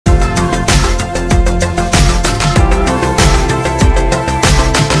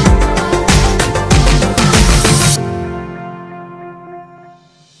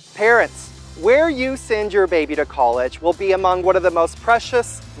Where you send your baby to college will be among one of the most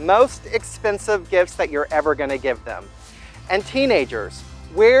precious, most expensive gifts that you're ever going to give them. And teenagers,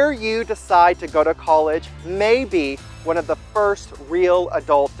 where you decide to go to college may be one of the first real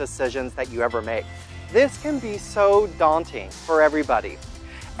adult decisions that you ever make. This can be so daunting for everybody.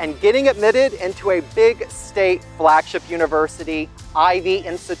 And getting admitted into a big state flagship university, Ivy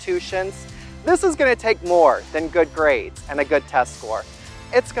institutions, this is going to take more than good grades and a good test score.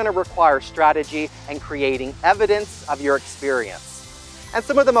 It's going to require strategy and creating evidence of your experience. And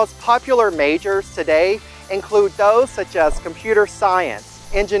some of the most popular majors today include those such as computer science,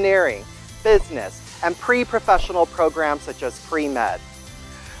 engineering, business, and pre-professional programs such as pre-med.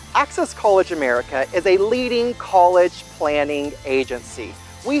 Access College America is a leading college planning agency.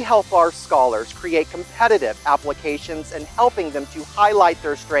 We help our scholars create competitive applications and helping them to highlight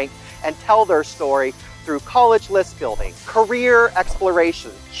their strength and tell their story through college list building, career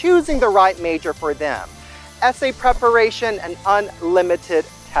exploration, choosing the right major for them, essay preparation, and unlimited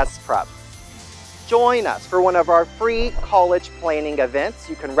test prep. Join us for one of our free college planning events.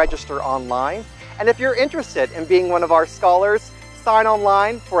 You can register online. And if you're interested in being one of our scholars, sign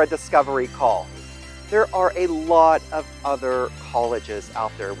online for a discovery call. There are a lot of other colleges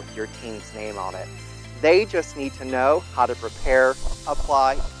out there with your teen's name on it. They just need to know how to prepare,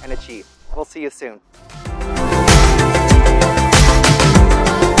 apply, and achieve. We'll see you soon.